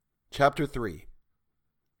Chapter 3.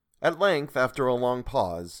 At length, after a long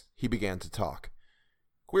pause, he began to talk.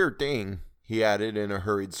 "Queer thing," he added in a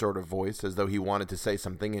hurried sort of voice, as though he wanted to say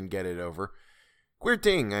something and get it over. "Queer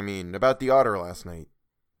thing, about the otter last night."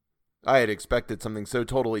 I had expected something so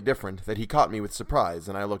totally different that he caught me with surprise,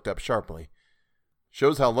 and I looked up sharply.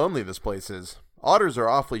 "Shows how lonely this place is. Otters are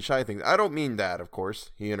awfully shy things." "I don't mean that, of course,"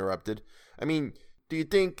 he interrupted. Did you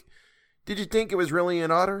think it was really an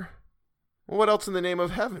otter?" "Well, what else in the name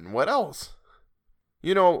of heaven? What else?"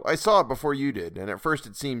 "You know, I saw it before you did, and at first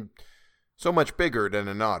it seemed so much bigger than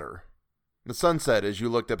an otter. The sunset as you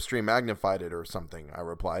looked upstream magnified it or something," I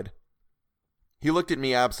replied. He looked at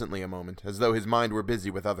me absently a moment, as though his mind were busy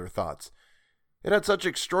with other thoughts. "It had such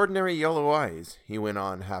extraordinary yellow eyes," he went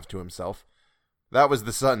on, half to himself. "That was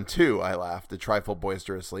the sun, too," I laughed, a trifle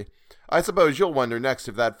boisterously. "I suppose you'll wonder next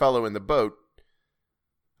if that fellow in the boat—"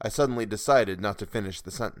 I suddenly decided not to finish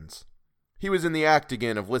the sentence. He was in the act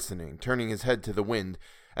again of listening, turning his head to the wind,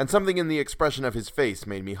 and something in the expression of his face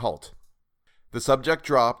made me halt. The subject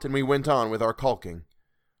dropped, and we went on with our caulking.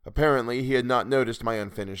 Apparently, he had not noticed my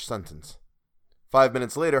unfinished sentence. 5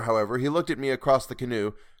 minutes later, however, he looked at me across the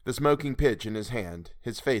canoe, the smoking pitch in his hand,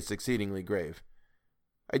 his face exceedingly grave.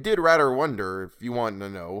 "I did rather wonder, if you want to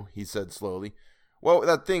know," he said slowly, "what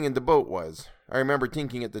that thing in the boat was. I remember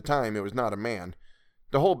thinking at the time it was not a man.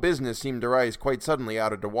 The whole business seemed to rise quite suddenly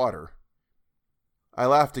out of the water." I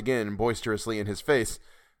laughed again boisterously in his face,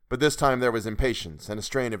 but this time there was impatience, and a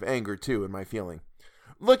strain of anger, too, in my feeling.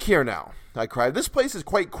 "Look here now," I cried, "this place is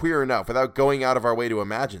quite queer enough without going out of our way to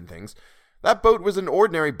imagine things. That boat was an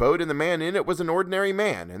ordinary boat, and the man in it was an ordinary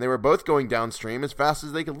man, and they were both going downstream as fast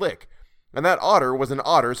as they could lick. And that otter was an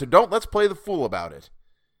otter, so don't let's play the fool about it."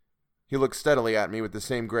 He looked steadily at me with the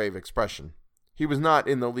same grave expression. He was not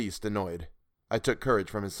in the least annoyed. I took courage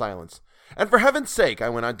from his silence. "And for heaven's sake," I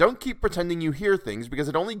went on, "don't keep pretending you hear things, because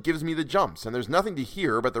it only gives me the jumps, and there's nothing to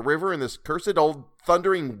hear but the river and this cursed old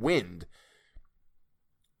thundering wind."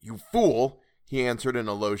 "You fool," he answered in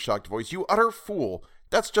a low, shocked voice. "You utter fool.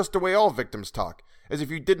 That's just the way all victims talk, as if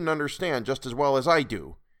you didn't understand just as well as I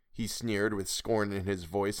do." He sneered with scorn in his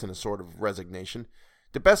voice and a sort of resignation.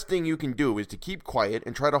 "The best thing you can do is to keep quiet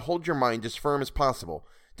and try to hold your mind as firm as possible.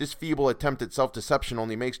 This feeble attempt at self-deception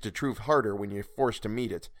only makes the truth harder when you're forced to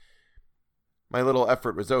meet it." My little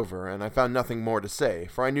effort was over, and I found nothing more to say,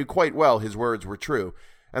 for I knew quite well his words were true,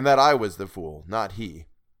 and that I was the fool, not he.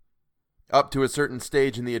 Up to a certain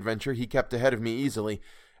stage in the adventure he kept ahead of me easily,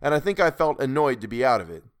 and I think I felt annoyed to be out of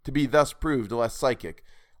it, to be thus proved less psychic,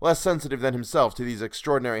 less sensitive than himself to these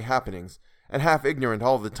extraordinary happenings, and half ignorant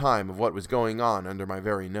all the time of what was going on under my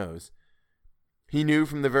very nose. He knew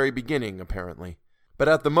from the very beginning, apparently. But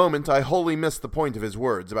at the moment I wholly missed the point of his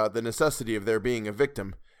words about the necessity of there being a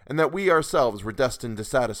victim, and that we ourselves were destined to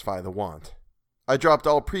satisfy the want. I dropped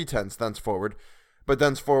all pretense thenceforward, but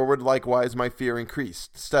thenceforward likewise my fear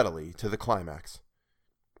increased, steadily, to the climax.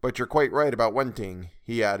 "But you're quite right about one thing,"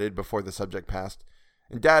 he added before the subject passed,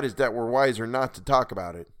 "and that is that we're wiser not to talk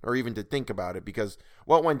about it, or even to think about it, because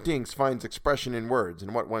what one thinks finds expression in words,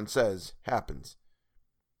 and what one says happens."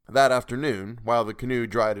 That afternoon, while the canoe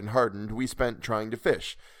dried and hardened, we spent trying to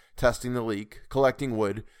fish, testing the leak, collecting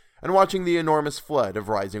wood, and watching the enormous flood of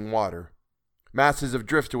rising water. Masses of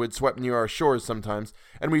driftwood swept near our shores sometimes,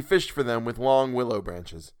 and we fished for them with long willow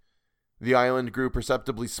branches. The island grew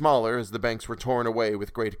perceptibly smaller as the banks were torn away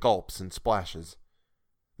with great gulps and splashes.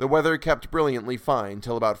 The weather kept brilliantly fine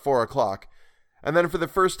till about 4 o'clock, and then for the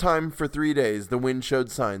first time for 3 days the wind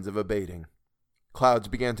showed signs of abating. Clouds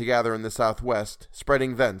began to gather in the southwest,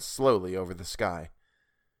 spreading thence slowly over the sky.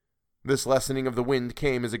 This lessening of the wind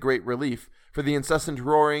came as a great relief, for the incessant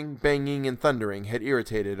roaring, banging, and thundering had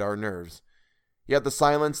irritated our nerves. Yet the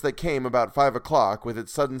silence that came about 5 o'clock with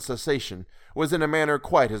its sudden cessation was in a manner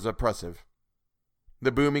quite as oppressive.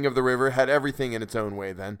 The booming of the river had everything in its own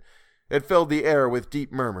way then. It filled the air with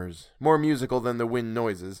deep murmurs, more musical than the wind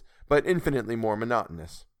noises, but infinitely more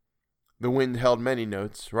monotonous. The wind held many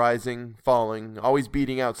notes, rising, falling, always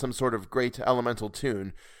beating out some sort of great elemental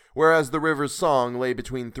tune, whereas the river's song lay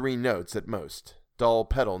between 3 notes at most, dull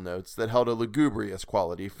pedal notes that held a lugubrious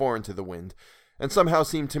quality foreign to the wind, and somehow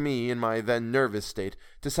seemed to me, in my then nervous state,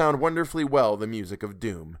 to sound wonderfully well the music of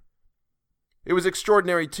doom. It was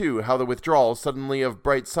extraordinary, too, how the withdrawal suddenly of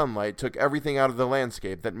bright sunlight took everything out of the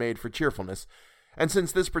landscape that made for cheerfulness, and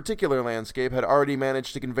since this particular landscape had already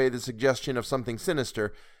managed to convey the suggestion of something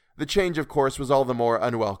sinister, the change, of course, was all the more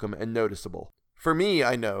unwelcome and noticeable. For me,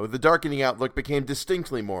 I know, the darkening outlook became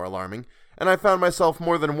distinctly more alarming, and I found myself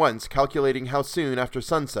more than once calculating how soon after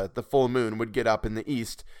sunset the full moon would get up in the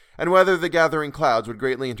east, and whether the gathering clouds would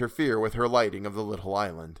greatly interfere with her lighting of the little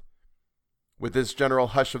island. With this general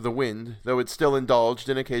hush of the wind, though it still indulged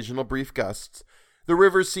in occasional brief gusts, the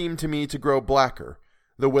river seemed to me to grow blacker,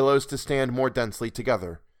 the willows to stand more densely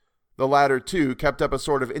together. The latter, too, kept up a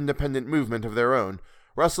sort of independent movement of their own,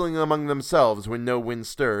 rustling among themselves when no wind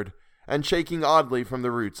stirred, and shaking oddly from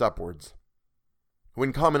the roots upwards.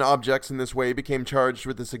 When common objects in this way became charged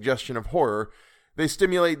with the suggestion of horror, they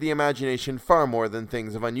stimulate the imagination far more than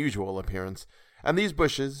things of unusual appearance, and these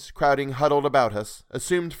bushes, crowding huddled about us,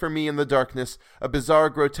 assumed for me in the darkness a bizarre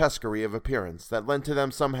grotesquerie of appearance that lent to them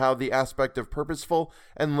somehow the aspect of purposeful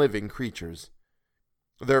and living creatures.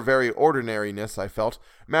 Their very ordinariness, I felt,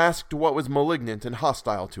 masked what was malignant and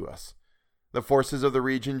hostile to us. The forces of the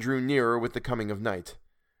region drew nearer with the coming of night.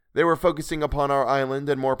 They were focusing upon our island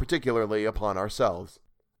and more particularly upon ourselves.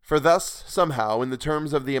 For thus, somehow, in the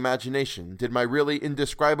terms of the imagination, did my really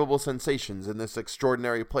indescribable sensations in this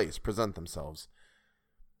extraordinary place present themselves.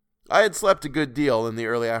 I had slept a good deal in the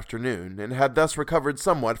early afternoon, and had thus recovered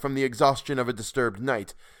somewhat from the exhaustion of a disturbed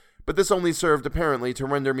night, but this only served apparently to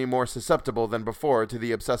render me more susceptible than before to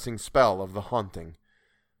the obsessing spell of the haunting.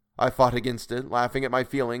 I fought against it, laughing at my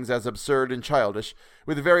feelings as absurd and childish,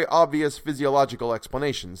 with very obvious physiological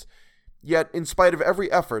explanations. Yet, in spite of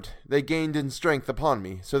every effort, they gained in strength upon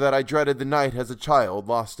me, so that I dreaded the night as a child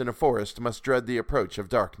lost in a forest must dread the approach of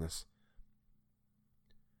darkness.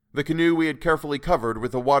 The canoe we had carefully covered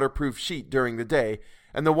with a waterproof sheet during the day,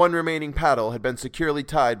 and the one remaining paddle had been securely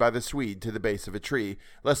tied by the Swede to the base of a tree,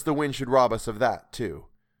 lest the wind should rob us of that, too.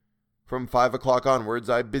 From 5 o'clock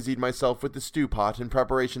onwards I busied myself with the stew-pot and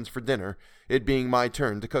preparations for dinner, it being my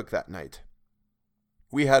turn to cook that night.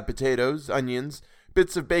 We had potatoes, onions,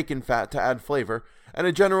 bits of bacon fat to add flavor, and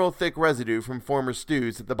a general thick residue from former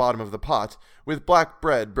stews at the bottom of the pot, with black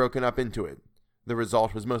bread broken up into it. The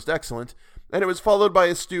result was most excellent, and it was followed by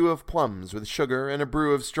a stew of plums with sugar and a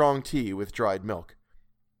brew of strong tea with dried milk.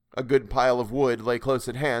 A good pile of wood lay close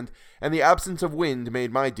at hand, and the absence of wind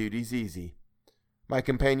made my duties easy. My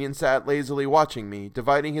companion sat lazily watching me,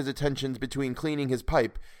 dividing his attentions between cleaning his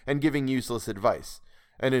pipe and giving useless advice,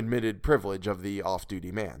 an admitted privilege of the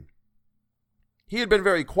off-duty man. He had been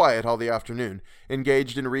very quiet all the afternoon,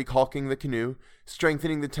 engaged in recalking the canoe,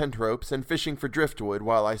 strengthening the tent ropes, and fishing for driftwood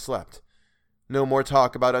while I slept. No more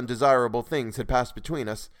talk about undesirable things had passed between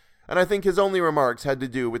us, and I think his only remarks had to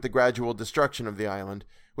do with the gradual destruction of the island,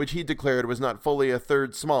 which he declared was not fully a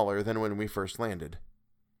third smaller than when we first landed.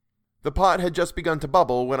 The pot had just begun to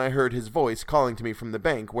bubble when I heard his voice calling to me from the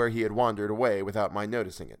bank where he had wandered away without my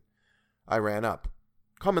noticing it. I ran up.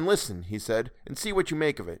 "Come and listen," he said, "and see what you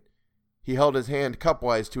make of it." He held his hand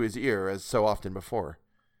cupwise to his ear, as so often before.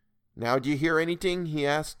 "Now do you hear anything?" he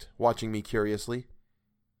asked, watching me curiously.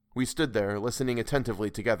 We stood there, listening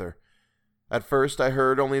attentively together. At first I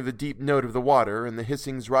heard only the deep note of the water and the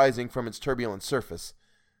hissings rising from its turbulent surface.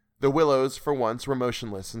 The willows, for once, were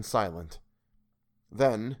motionless and silent.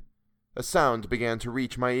 Then a sound began to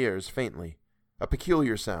reach my ears faintly, a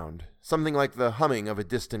peculiar sound, something like the humming of a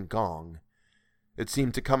distant gong. It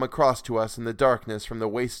seemed to come across to us in the darkness from the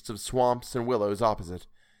wastes of swamps and willows opposite.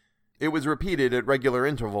 It was repeated at regular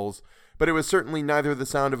intervals, but it was certainly neither the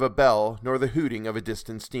sound of a bell nor the hooting of a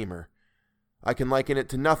distant steamer. I can liken it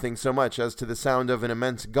to nothing so much as to the sound of an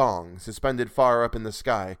immense gong suspended far up in the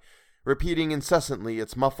sky, repeating incessantly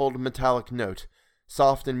its muffled metallic note,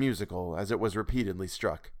 soft and musical as it was repeatedly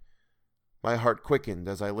struck. My heart quickened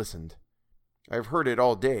as I listened. "I have heard it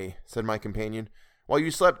all day," said my companion. "While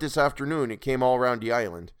you slept this afternoon, it came all round the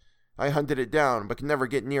island. I hunted it down, but could never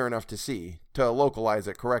get near enough to see, to localize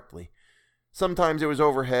it correctly. Sometimes it was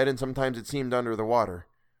overhead, and sometimes it seemed under the water.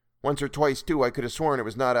 Once or twice, too, I could have sworn it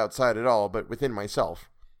was not outside at all, but within myself.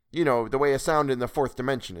 You know, the way a sound in the fourth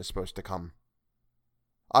dimension is supposed to come."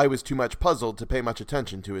 I was too much puzzled to pay much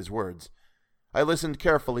attention to his words. I listened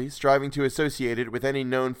carefully, striving to associate it with any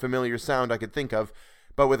known familiar sound I could think of,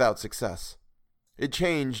 but without success. It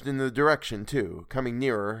changed in the direction, too, coming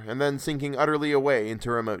nearer, and then sinking utterly away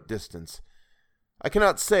into remote distance. I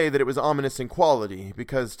cannot say that it was ominous in quality,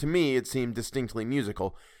 because to me it seemed distinctly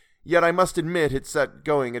musical, yet I must admit it set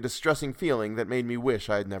going a distressing feeling that made me wish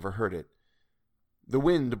I had never heard it. "The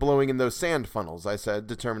wind blowing in those sand funnels," I said,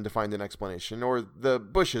 determined to find an explanation, "or the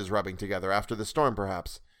bushes rubbing together after the storm,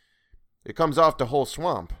 perhaps." "It comes off the whole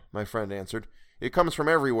swamp," my friend answered. "It comes from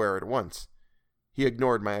everywhere at once." He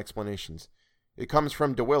ignored my explanations. "It comes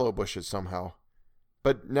from the willow bushes somehow."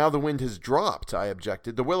 "But now the wind has dropped," I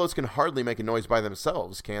objected. "The willows can hardly make a noise by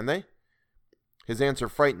themselves, can they?" His answer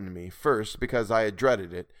frightened me, first because I had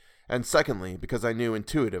dreaded it, and secondly because I knew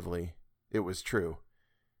intuitively it was true.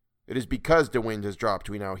 "It is because the wind has dropped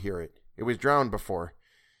we now hear it. It was drowned before.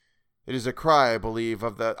 It is a cry, I believe,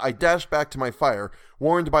 of the... I dashed back to my fire,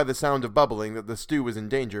 warned by the sound of bubbling that the stew was in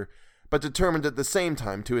danger, but determined at the same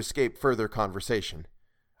time to escape further conversation.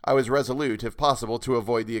 I was resolute, if possible, to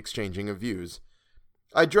avoid the exchanging of views.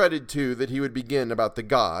 I dreaded, too, that he would begin about the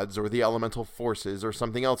gods, or the elemental forces, or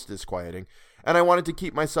something else disquieting, and I wanted to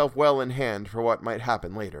keep myself well in hand for what might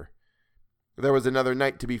happen later. There was another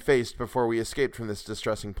night to be faced before we escaped from this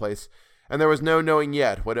distressing place, and there was no knowing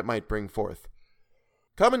yet what it might bring forth.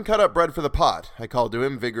 "Come and cut up bread for the pot," I called to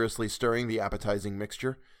him, vigorously stirring the appetizing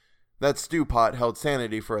mixture. That stew pot held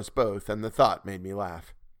sanity for us both, and the thought made me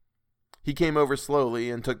laugh. He came over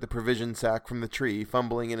slowly and took the provision sack from the tree,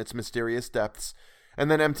 fumbling in its mysterious depths,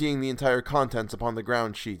 and then emptying the entire contents upon the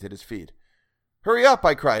ground sheet at his feet. "Hurry up,"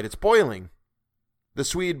 I cried, "it's boiling." The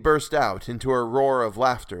Swede burst out into a roar of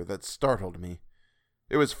laughter that startled me.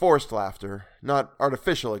 It was forced laughter, not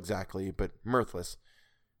artificial exactly, but mirthless.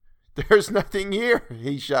 "There's nothing here,"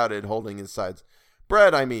 he shouted, holding his sides.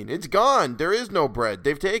 "Bread, I mean. It's gone. There is no bread.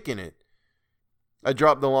 They've taken it." I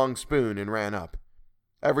dropped the long spoon and ran up.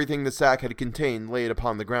 Everything the sack had contained laid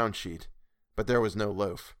upon the ground sheet, but there was no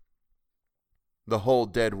loaf. The whole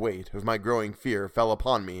dead weight of my growing fear fell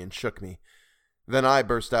upon me and shook me. Then I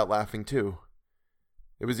burst out laughing too.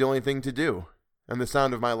 It was the only thing to do, and the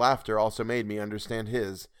sound of my laughter also made me understand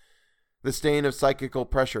his. The stain of psychical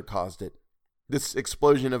pressure caused it. This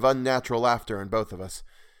explosion of unnatural laughter in both of us.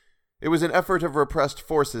 It was an effort of repressed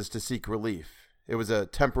forces to seek relief. It was a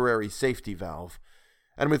temporary safety valve.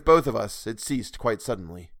 And with both of us, it ceased quite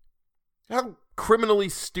suddenly. "How criminally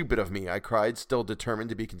stupid of me," I cried, still determined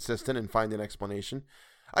to be consistent and find an explanation.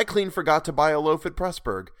 "I clean forgot to buy a loaf at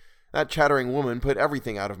Pressburg. That chattering woman put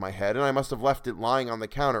everything out of my head, and I must have left it lying on the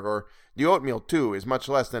counter, or the oatmeal, too, is much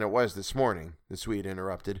less than it was this morning," the Swede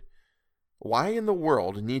interrupted. Why in the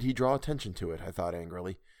world need he draw attention to it, I thought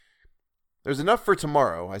angrily. "There's enough for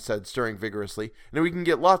tomorrow," I said, stirring vigorously, "and we can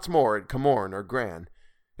get lots more at Comorn or Gran.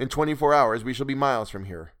 In 24 hours we shall be miles from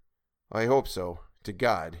here." "I hope so, to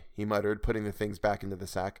God," he muttered, putting the things back into the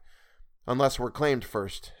sack. "Unless we're claimed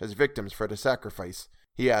first, as victims for the sacrifice,"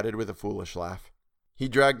 he added with a foolish laugh. He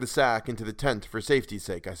dragged the sack into the tent for safety's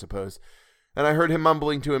sake, I suppose, and I heard him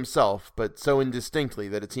mumbling to himself, but so indistinctly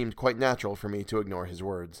that it seemed quite natural for me to ignore his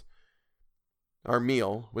words. Our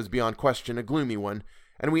meal was beyond question a gloomy one,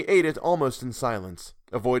 and we ate it almost in silence,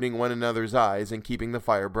 avoiding one another's eyes and keeping the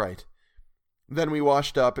fire bright. Then we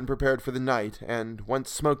washed up and prepared for the night, and, once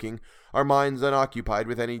smoking, our minds unoccupied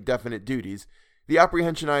with any definite duties, the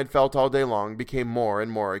apprehension I had felt all day long became more and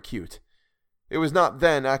more acute. It was not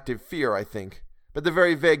then active fear, I think, but the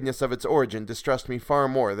very vagueness of its origin distressed me far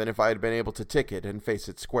more than if I had been able to tick it and face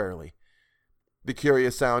it squarely. The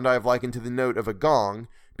curious sound I have likened to the note of a gong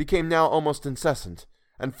became now almost incessant,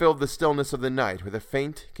 and filled the stillness of the night with a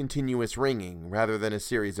faint, continuous ringing rather than a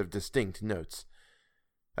series of distinct notes.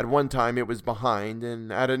 At one time it was behind,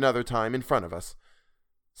 and at another time in front of us.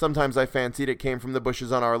 Sometimes I fancied it came from the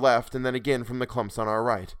bushes on our left, and then again from the clumps on our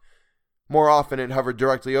right. More often it hovered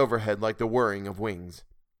directly overhead like the whirring of wings.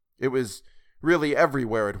 It was really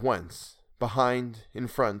everywhere at once, behind, in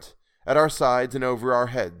front, at our sides and over our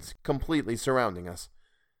heads, completely surrounding us.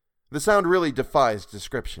 The sound really defies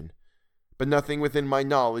description, but nothing within my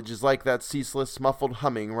knowledge is like that ceaseless, muffled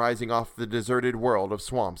humming rising off the deserted world of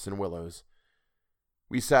swamps and willows.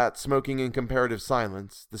 We sat smoking in comparative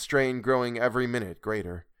silence, the strain growing every minute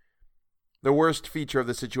greater. The worst feature of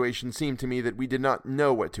the situation seemed to me that we did not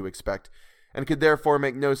know what to expect, and could therefore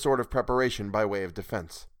make no sort of preparation by way of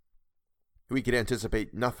defense. We could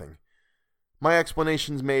anticipate nothing. My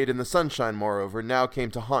explanations made in the sunshine, moreover, now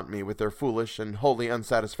came to haunt me with their foolish and wholly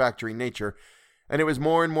unsatisfactory nature, and it was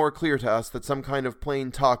more and more clear to us that some kind of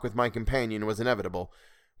plain talk with my companion was inevitable,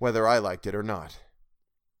 whether I liked it or not.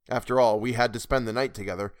 After all, we had to spend the night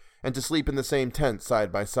together, and to sleep in the same tent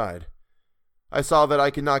side by side. I saw that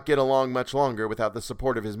I could not get along much longer without the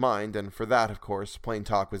support of his mind, and for that, of course, plain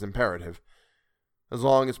talk was imperative. As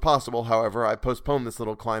long as possible, however, I postponed this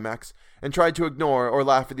little climax, and tried to ignore or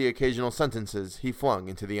laugh at the occasional sentences he flung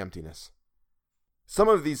into the emptiness. Some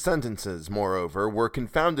of these sentences, moreover, were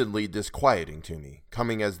confoundedly disquieting to me,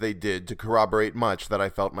 coming as they did to corroborate much that I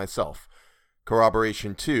felt myself.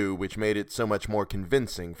 Corroboration, too, which made it so much more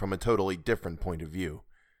convincing from a totally different point of view.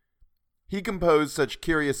 He composed such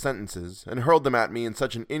curious sentences, and hurled them at me in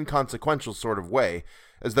such an inconsequential sort of way,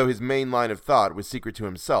 as though his main line of thought was secret to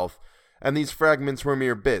himself, and these fragments were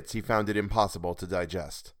mere bits he found it impossible to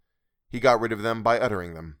digest. He got rid of them by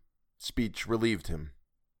uttering them. Speech relieved him.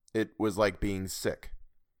 It was like being sick.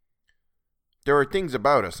 "There are things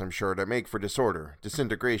about us, I'm sure, that make for disorder,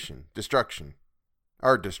 disintegration, destruction.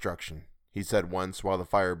 Our destruction," he said once while the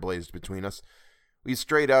fire blazed between us. We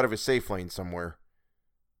strayed out of a safe lane somewhere.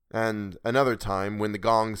 And another time, when the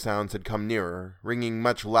gong sounds had come nearer, ringing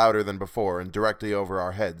much louder than before and directly over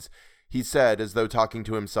our heads, he said, as though talking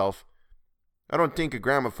to himself, "I don't think a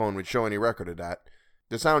gramophone would show any record of that.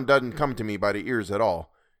 The sound doesn't come to me by the ears at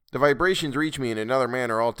all. The vibrations reach me in another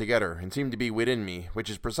manner altogether, and seem to be within me, which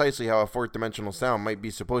is precisely how a fourth-dimensional sound might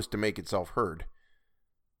be supposed to make itself heard."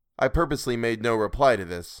 I purposely made no reply to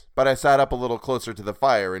this, but I sat up a little closer to the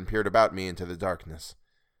fire and peered about me into the darkness.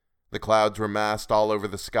 The clouds were massed all over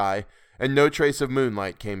the sky, and no trace of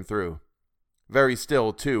moonlight came through. Very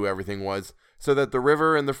still, too, everything was, so that the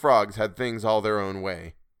river and the frogs had things all their own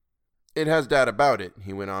way. "It has that about it,"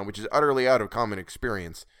 he went on, "which is utterly out of common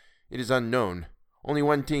experience. It is unknown. Only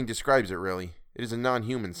one thing describes it, really. It is a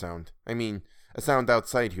non-human sound. I mean, a sound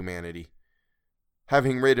outside humanity."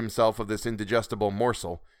 Having rid himself of this indigestible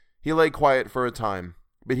morsel, he lay quiet for a time,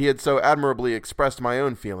 but he had so admirably expressed my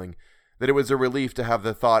own feeling that it was a relief to have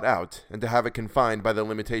the thought out, and to have it confined by the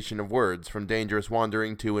limitation of words from dangerous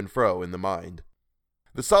wandering to and fro in the mind.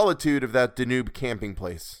 The solitude of that Danube camping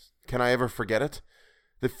place, can I ever forget it?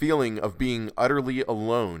 The feeling of being utterly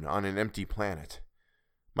alone on an empty planet.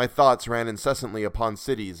 My thoughts ran incessantly upon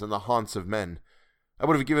cities and the haunts of men. I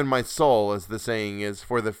would have given my soul, as the saying is,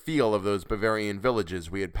 for the feel of those Bavarian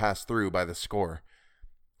villages we had passed through by the score.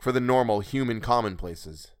 For the normal human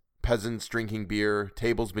commonplaces, peasants drinking beer,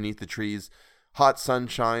 tables beneath the trees, hot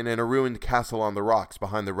sunshine, and a ruined castle on the rocks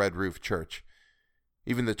behind the red-roofed church.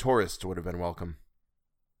 Even the tourists would have been welcome.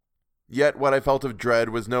 Yet what I felt of dread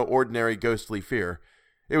was no ordinary ghostly fear.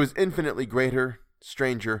 It was infinitely greater,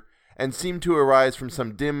 stranger, and seemed to arise from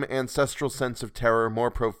some dim ancestral sense of terror more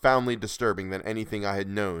profoundly disturbing than anything I had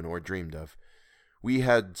known or dreamed of. We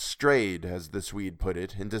had strayed, as the Swede put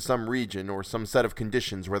it, into some region or some set of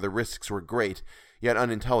conditions where the risks were great, yet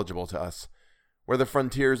unintelligible to us, where the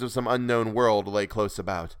frontiers of some unknown world lay close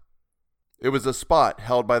about. It was a spot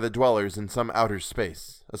held by the dwellers in some outer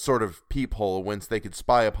space, a sort of peephole whence they could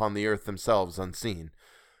spy upon the earth themselves unseen,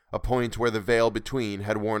 a point where the veil between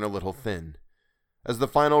had worn a little thin. As the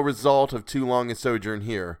final result of too long a sojourn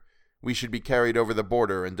here, we should be carried over the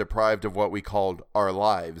border and deprived of what we called our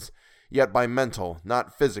lives, yet by mental,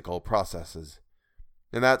 not physical, processes.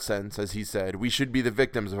 In that sense, as he said, we should be the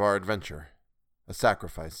victims of our adventure, a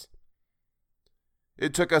sacrifice.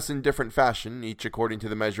 It took us in different fashion, each according to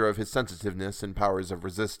the measure of his sensitiveness and powers of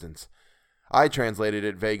resistance. I translated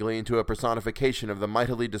it vaguely into a personification of the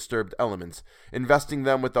mightily disturbed elements, investing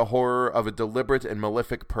them with the horror of a deliberate and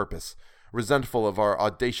malefic purpose, resentful of our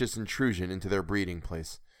audacious intrusion into their breeding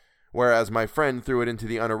place, whereas my friend threw it into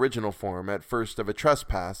the unoriginal form at first of a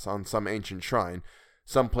trespass on some ancient shrine,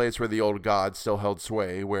 some place where the old god still held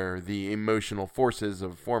sway, where the emotional forces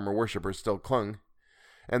of former worshippers still clung,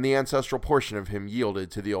 and the ancestral portion of him yielded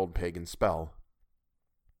to the old pagan spell.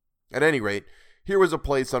 At any rate, here was a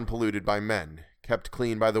place unpolluted by men, kept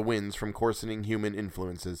clean by the winds from coarsening human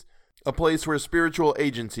influences, a place where spiritual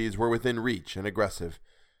agencies were within reach and aggressive.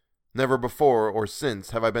 Never before or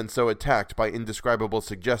since have I been so attacked by indescribable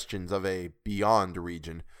suggestions of a beyond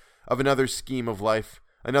region, of another scheme of life,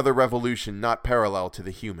 another revolution not parallel to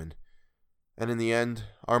the human. And in the end,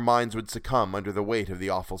 our minds would succumb under the weight of the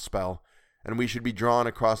awful spell, and we should be drawn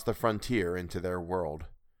across the frontier into their world.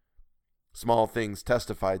 Small things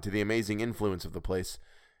testified to the amazing influence of the place,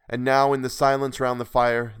 and now in the silence round the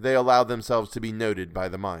fire they allowed themselves to be noted by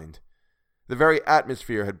the mind. The very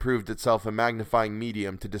atmosphere had proved itself a magnifying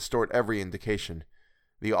medium to distort every indication.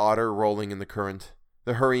 The otter rolling in the current,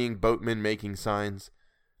 the hurrying boatmen making signs,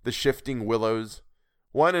 the shifting willows,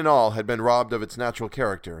 one and all had been robbed of its natural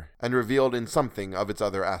character, and revealed in something of its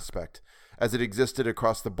other aspect, as it existed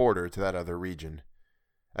across the border to that other region.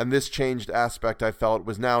 And this changed aspect, I felt,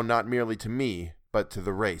 was now not merely to me, but to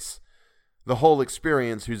the race. The whole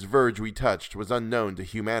experience whose verge we touched was unknown to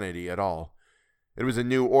humanity at all. It was a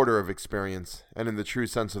new order of experience, and in the true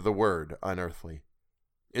sense of the word, unearthly.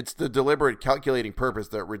 "It's the deliberate calculating purpose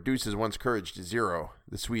that reduces one's courage to zero,"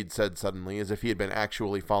 the Swede said suddenly, as if he had been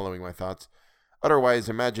actually following my thoughts. "Otherwise,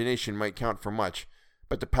 imagination might count for much.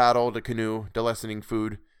 But the paddle, the canoe, the lessening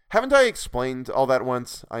food—" "Haven't I explained all that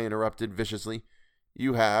once?" I interrupted viciously.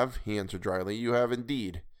 "You have," he answered dryly. "You have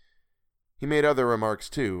indeed." He made other remarks,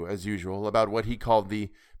 too, as usual, about what he called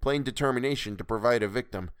the plain determination to provide a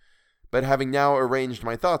victim. But having now arranged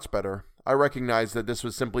my thoughts better, I recognized that this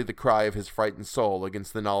was simply the cry of his frightened soul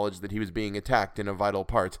against the knowledge that he was being attacked in a vital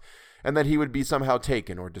part, and that he would be somehow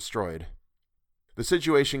taken or destroyed. The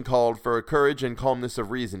situation called for a courage and calmness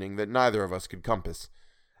of reasoning that neither of us could compass,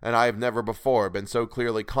 and I have never before been so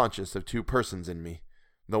clearly conscious of two persons in me,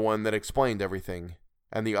 the one that explained everything,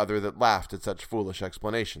 and the other that laughed at such foolish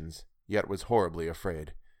explanations, yet was horribly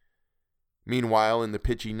afraid. Meanwhile, in the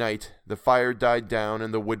pitchy night, the fire died down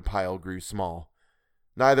and the woodpile grew small.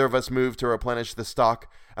 Neither of us moved to replenish the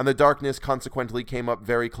stock, and the darkness consequently came up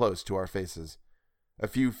very close to our faces. A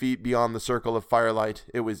few feet beyond the circle of firelight,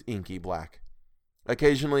 it was inky black.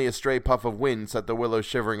 Occasionally a stray puff of wind set the willows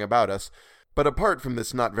shivering about us, but apart from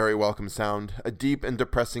this not very welcome sound, a deep and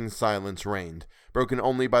depressing silence reigned, broken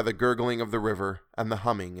only by the gurgling of the river and the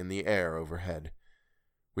humming in the air overhead.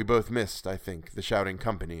 We both missed, I think, the shouting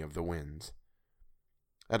company of the winds.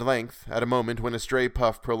 At length, at a moment when a stray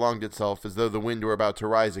puff prolonged itself as though the wind were about to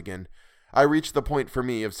rise again, I reached the point for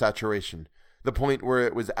me of saturation, the point where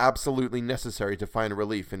it was absolutely necessary to find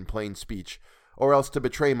relief in plain speech, or else to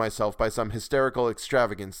betray myself by some hysterical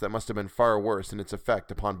extravagance that must have been far worse in its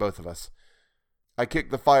effect upon both of us. I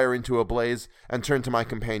kicked the fire into a blaze and turned to my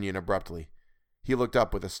companion abruptly. He looked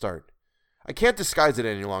up with a start. "I can't disguise it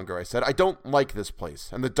any longer," I said. "I don't like this place,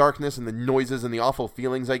 and the darkness and the noises and the awful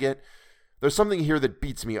feelings I get. There's something here that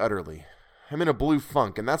beats me utterly. I'm in a blue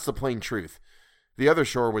funk, and that's the plain truth. The other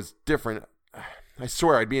shore was different. I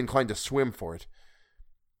swear I'd be inclined to swim for it."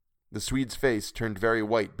 The Swede's face turned very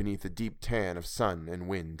white beneath a deep tan of sun and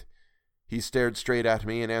wind. He stared straight at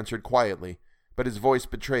me and answered quietly, but his voice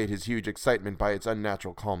betrayed his huge excitement by its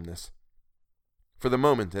unnatural calmness. For the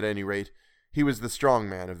moment, at any rate, he was the strong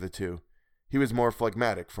man of the two. He was more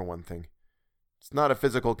phlegmatic, for one thing. "It's not a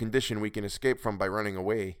physical condition we can escape from by running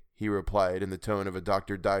away," he replied in the tone of a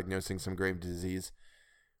doctor diagnosing some grave disease.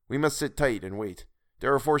 "We must sit tight and wait.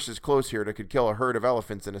 There are forces close here that could kill a herd of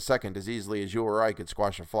elephants in a second as easily as you or I could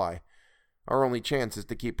squash a fly. Our only chance is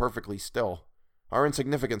to keep perfectly still. Our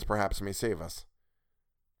insignificance perhaps may save us."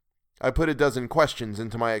 I put a dozen questions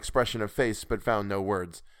into my expression of face, but found no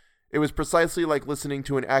words. It was precisely like listening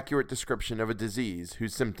to an accurate description of a disease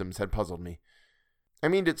whose symptoms had puzzled me. "I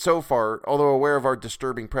mean that so far, although aware of our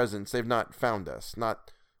disturbing presence, they've not found us,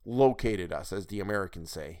 not located us, as the Americans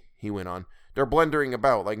say," he went on. "They're blundering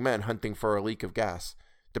about like men hunting for a leak of gas.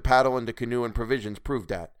 The paddle and the canoe and provisions prove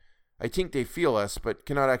that. I think they feel us, but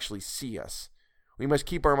cannot actually see us. We must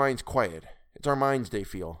keep our minds quiet. It's our minds they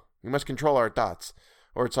feel. We must control our thoughts,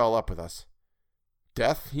 or it's all up with us."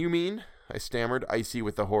 "Death, you mean?" I stammered, icy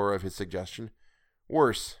with the horror of his suggestion.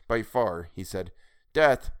 "Worse, by far," he said.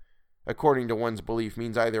 "Death, according to one's belief,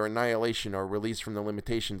 means either annihilation or release from the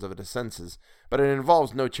limitations of the senses, but it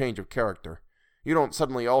involves no change of character. You don't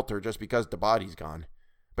suddenly alter just because the body's gone.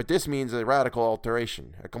 But this means a radical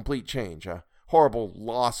alteration, a complete change, a horrible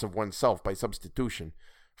loss of oneself by substitution,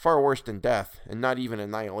 far worse than death, and not even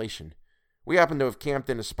annihilation. We happen to have camped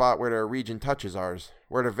in a spot where their region touches ours,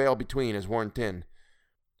 where the veil between is worn thin."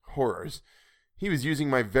 Horrors. He was using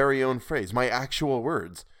my very own phrase, my actual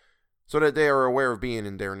words, so that they are aware of being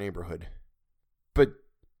in their neighborhood. "But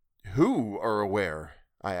who are aware?"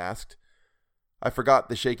 I asked. I forgot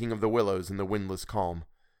the shaking of the willows in the windless calm,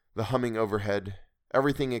 the humming overhead,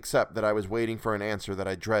 everything except that I was waiting for an answer that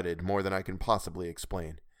I dreaded more than I can possibly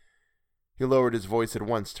explain. He lowered his voice at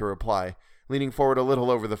once to reply, leaning forward a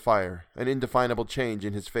little over the fire, an indefinable change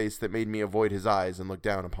in his face that made me avoid his eyes and look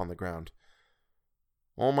down upon the ground.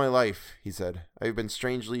 "All my life," he said, "I have been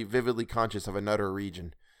strangely, vividly conscious of another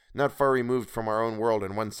region, not far removed from our own world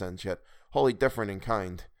in one sense, yet wholly different in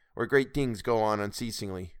kind, where great things go on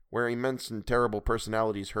unceasingly, where immense and terrible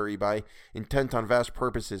personalities hurry by, intent on vast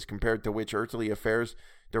purposes compared to which earthly affairs,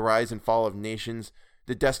 the rise and fall of nations,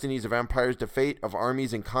 the destinies of empires, the fate of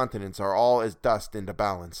armies and continents are all as dust in the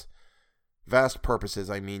balance. Vast purposes,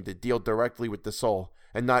 I mean, that deal directly with the soul,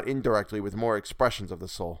 and not indirectly with more expressions of the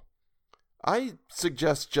soul." "I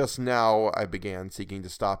suggest just now," I began, seeking to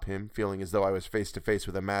stop him, feeling as though I was face to face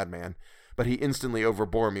with a madman, but he instantly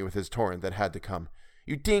overbore me with his torrent that had to come.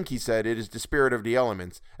 "You think," he said, "it is the spirit of the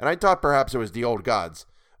elements, and I thought perhaps it was the old gods,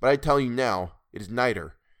 but I tell you now, it is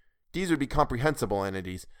neither. These would be comprehensible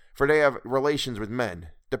entities, for they have relations with men,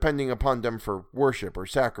 depending upon them for worship or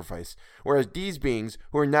sacrifice, whereas these beings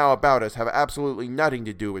who are now about us have absolutely nothing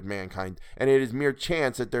to do with mankind, and it is mere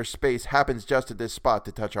chance that their space happens just at this spot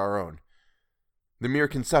to touch our own." The mere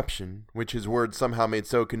conception, which his words somehow made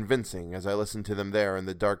so convincing as I listened to them there in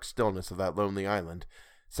the dark stillness of that lonely island,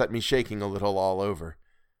 set me shaking a little all over.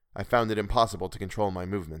 I found it impossible to control my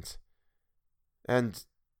movements. "And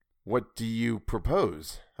what do you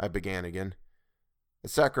propose?" I began again. "A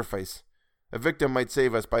sacrifice. A victim might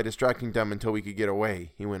save us by distracting them until we could get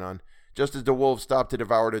away," he went on, "just as the wolves stop to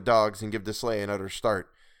devour the dogs and give the sleigh another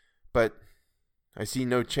start. But I see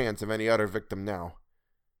no chance of any other victim now."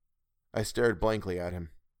 I stared blankly at him.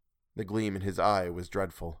 The gleam in his eye was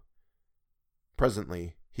dreadful.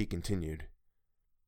 Presently, he continued.